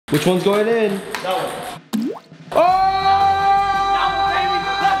Which one's going in? That one. Oh!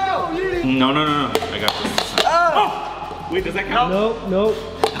 No, no, no, no. I got this. Oh! Wait, does that count? Nope, nope.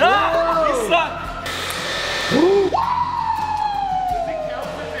 Ah! You suck!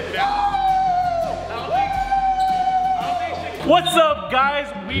 What's up, guys?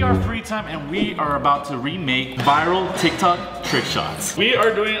 We are Free Time and we are about to remake viral TikTok trick shots. We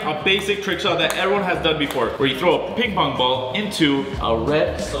are doing a basic trick shot that everyone has done before, where you throw a ping pong ball into a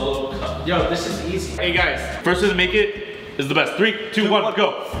red solo cup. Yo, this is easy. Hey guys, first to make it is the best. 3, 2, 1,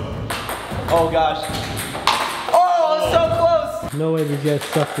 go. Oh gosh. Oh, it's so close. No way these guys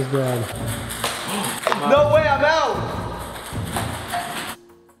suck this ground. No way, I'm out.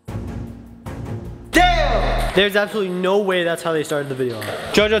 Damn. There's absolutely no way that's how they started the video.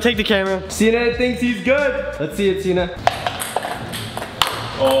 Jojo, take the camera. Cenna thinks he's good. Let's see it, Cenna.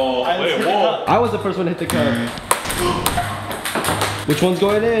 Oh, wait, whoa. I was the first one to hit the cup. Which one's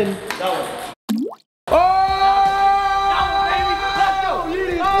going in? That one. Oh!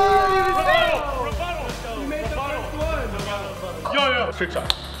 Yo, trick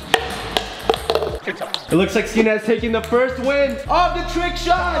shot. Trick shot. It looks like Cenna is taking the first win of the trick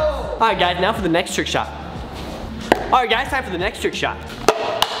shot. All right, guys, now for the next trick shot. All right, guys, time for the next trick shot.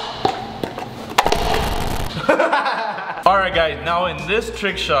 All right, guys, now in this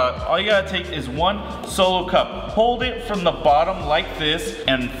trick shot, all you gotta take is one solo cup. Hold it from the bottom like this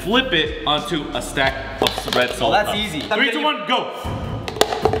and flip it onto a stack of red solo cups. That's easy. 3, 2, 1, go.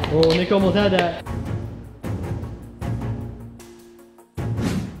 Oh, Nick almost had that.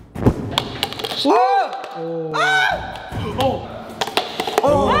 Oh! Oh. Oh,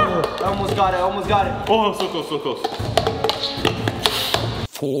 Oh! I almost got it, I almost got it. oh, so close, so close.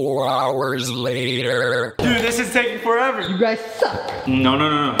 4 hours later. Dude, this is taking forever. You guys suck. No, no,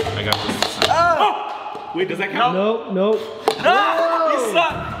 no, no. I got this. Oh! Wait, does that count? Nope, nope. Ah, you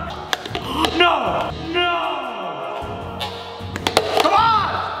suck! No! No! Come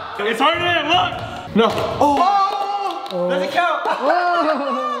on! It's harder than it looks! No. Oh! Does it count?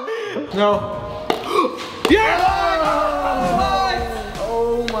 Oh. No. Yeah!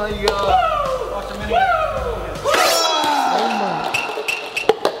 Oh my god. Watch a minute.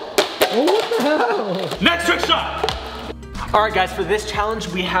 Oh, what the hell? Next trick shot! All right, guys, for this challenge,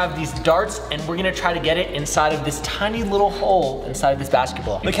 we have these darts, and we're gonna try to get it inside of this tiny little hole inside of this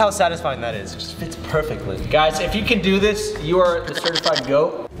basketball. Look how satisfying that is. It just fits perfectly. Guys, if you can do this, you are the certified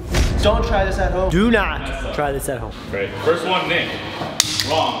GOAT. Don't try this at home. Do not try this at home. Right, first one, Nick.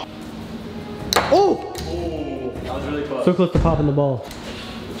 Wrong. Oh! That was really close. So close to popping the ball.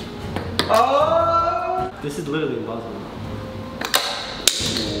 Oh! This is literally impossible.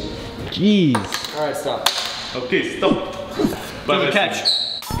 Jeez. All right, stop. Okay, stop. Good catch.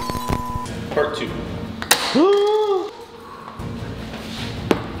 Part 2.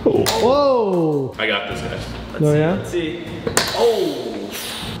 Whoa! I got this, guys. No, yeah? Let's see. Oh!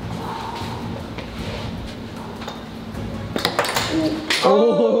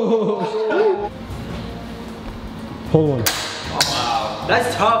 Oh! Hold on.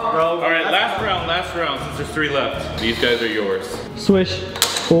 That's tough, bro. All right, last round, since there's 3 left. These guys are yours. Swish.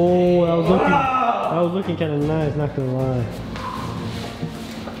 Oh, that was looking kind of nice, not gonna lie.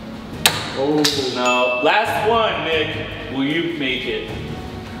 Oh, no. Last one, Nick. Will you make it?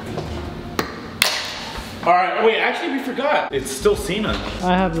 All right, wait, actually we forgot. It's still Cenna.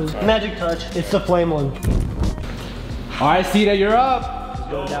 I have the magic touch. It's the flame one. All right, Cenna, you're up. Just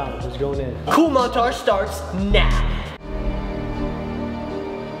going down, just going in. Cool montage starts now.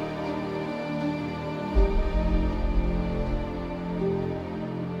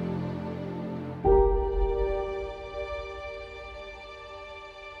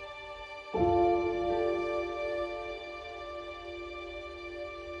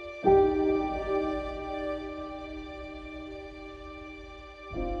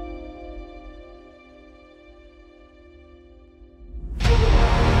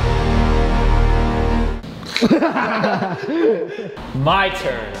 My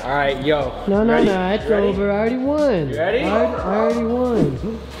turn. All right, yo. No, Ready? it's Ready? over. I already won. You ready? I already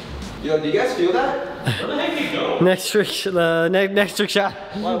won. Yo, do you guys feel that? Where the heck did he go? Next trick, next trick shot.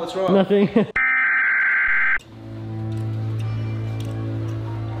 Why, what's wrong? Nothing.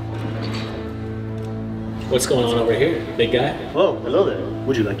 What's going on over here, big guy? Oh, hello there.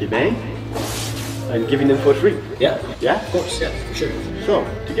 Would you like a bang? I'm giving them for free. Yeah, Yeah? of course, yeah, for sure. So,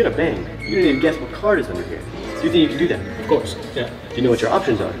 to get a bang, you need to guess what card is under here. Do you think you can do that? Of course, yeah. Do you know what your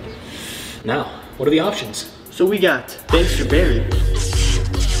options are? Now, what are the options? So we got Bankster Berry,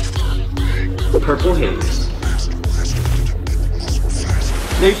 Purple Haze.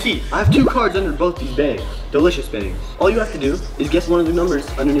 Now you see, I have 2 cards under both these bangs. Delicious spinning. All you have to do is guess one of the numbers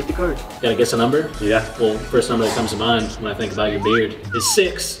underneath the card. Gotta guess a number? Yeah. Well, first number that comes to mind when I think about your beard is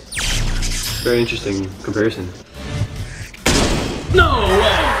 6. Very interesting comparison. No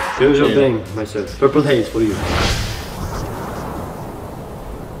way! Here's your thing, myself. Purple haze, what do you?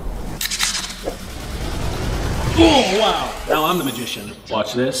 Oh, wow. Now I'm the magician.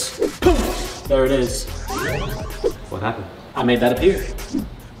 Watch this. Poof! There it is. What happened? I made that appear.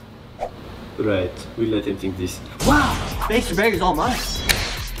 Right, we let him think this. Wow, thanks for Vegas all mine.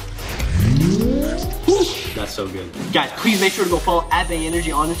 That's so good. Guys, please make sure to go follow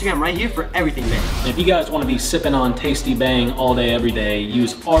 @BangEnergy on Instagram right here for everything Bang. And if you guys want to be sipping on tasty Bang all day, every day,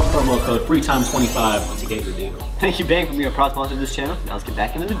 use our promo code FREETIME25 to get your deal. Thank you Bang for being a proud sponsor of this channel. Now let's get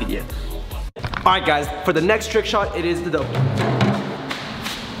back into the video. Alright guys, for the next trick shot, it is the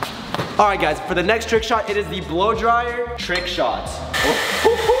Alright guys, for the next trick shot, it is the blow dryer trick shots.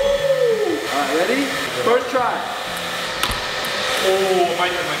 Alright, ready? First try. Oh, my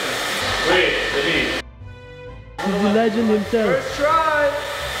turn, my turn. Wait, ready? He's the legend himself. First try.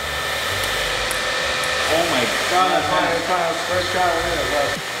 Oh my god. First try.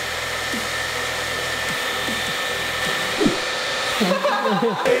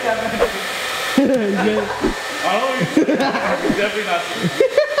 Oh, he's definitely not.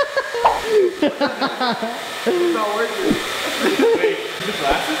 It's not working. Wait, the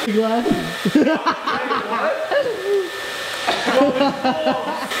glasses? The glasses.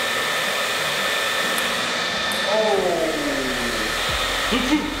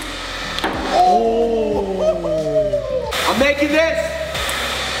 I'm making this.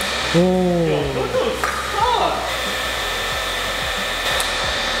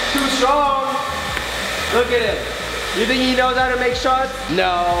 Too strong. Look at him. You think he knows how to make shots?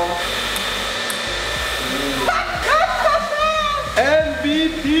 No.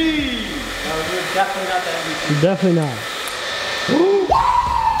 MVP. No, you're definitely not the MVP. You're definitely not.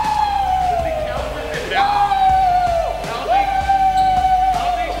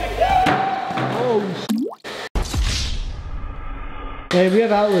 Hey, we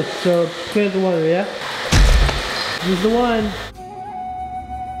have outlets, so clear the one, yeah? Use the one.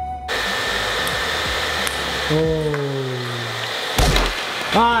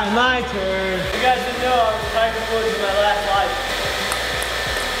 Alright, my turn. You guys didn't know I was Tiger Woods in my last life.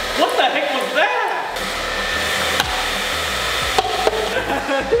 What the heck was that?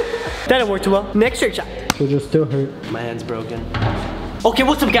 That didn't work too well. Next trick shot. It'll just still hurt. My hand's broken. Okay,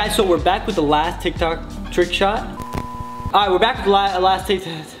 what's up guys? So we're back with the last TikTok trick shot. Alright, we're back with the last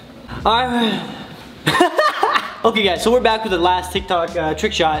TikTok. Alright. Okay guys, so we're back with the last TikTok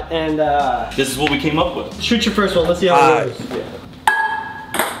trick shot and This is what we came up with. shoot your first one, let's see how it goes.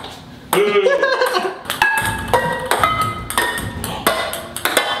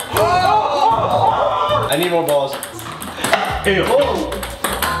 I need more balls. Hey, oh.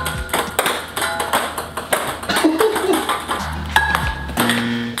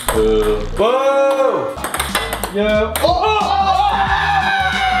 Whoa! Yeah.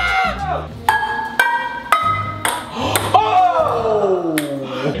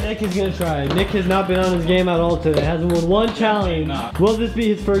 Nick is gonna try. Nick has not been on his game at all today. Hasn't won one challenge. Will this be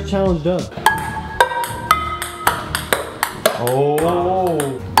his first challenge done? Oh!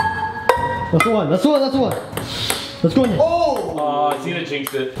 That's the one. That's the one. That's the one. Let's go. Nick. Oh, I seen it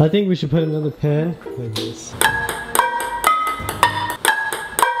jinxed it. I think we should put another pan like this.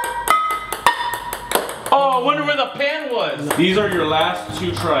 Oh, I wonder where the pan was. These are your last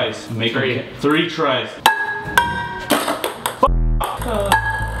 2 tries. Make 3 tries.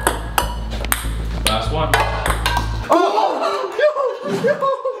 Last one.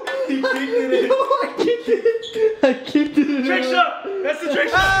 He kicked it. I kicked it. Trick shot! That's the trick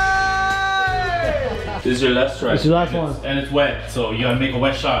shot! This is your last try. It's your last one. And it's wet, so you gotta make a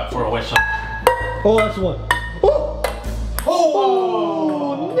wet shot for a wet shot. Oh, that's the one. Oh,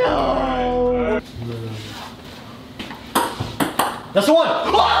 Oh, no. Alright. that's the one.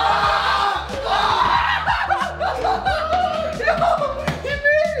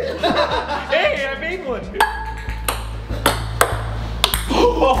 Hey, I made one!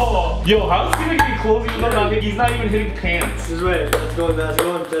 Oh, yo, how's he gonna get close even though he's not even hitting pants? This is right. Let's go. Let's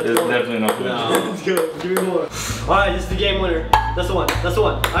go. Let's It's go. definitely not good. Let's go. Give me more. Alright, this is the game winner. That's the one. That's the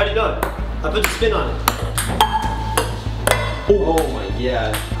one. I already know it. I put the spin on it. Oh my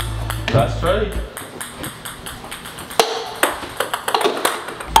god. That's right.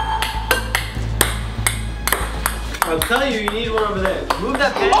 I'm telling you, you need one over there. Move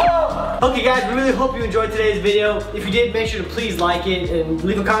that pen. Okay guys, we really hope you enjoyed today's video. If you did, make sure to please like it and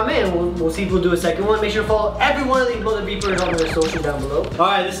leave a comment, and we'll see if we'll do a second one. Make sure to follow every one of these mother beepers on their social down below.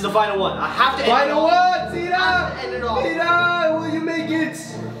 Alright, this is the final one. I have to end it off. one! See that? End it off. Tina, will you make it?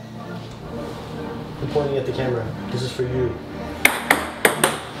 I'm pointing at the camera. This is for you.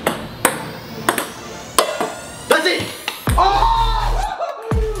 That's it!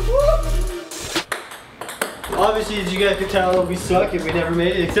 Obviously, as you guys could tell, we suck if we never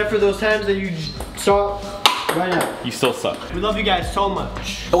made it, except for those times that you saw right now. You still suck. We love you guys so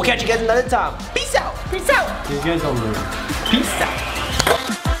much. We'll catch you guys another time. Peace out. Peace out. These guys don't know. Peace out.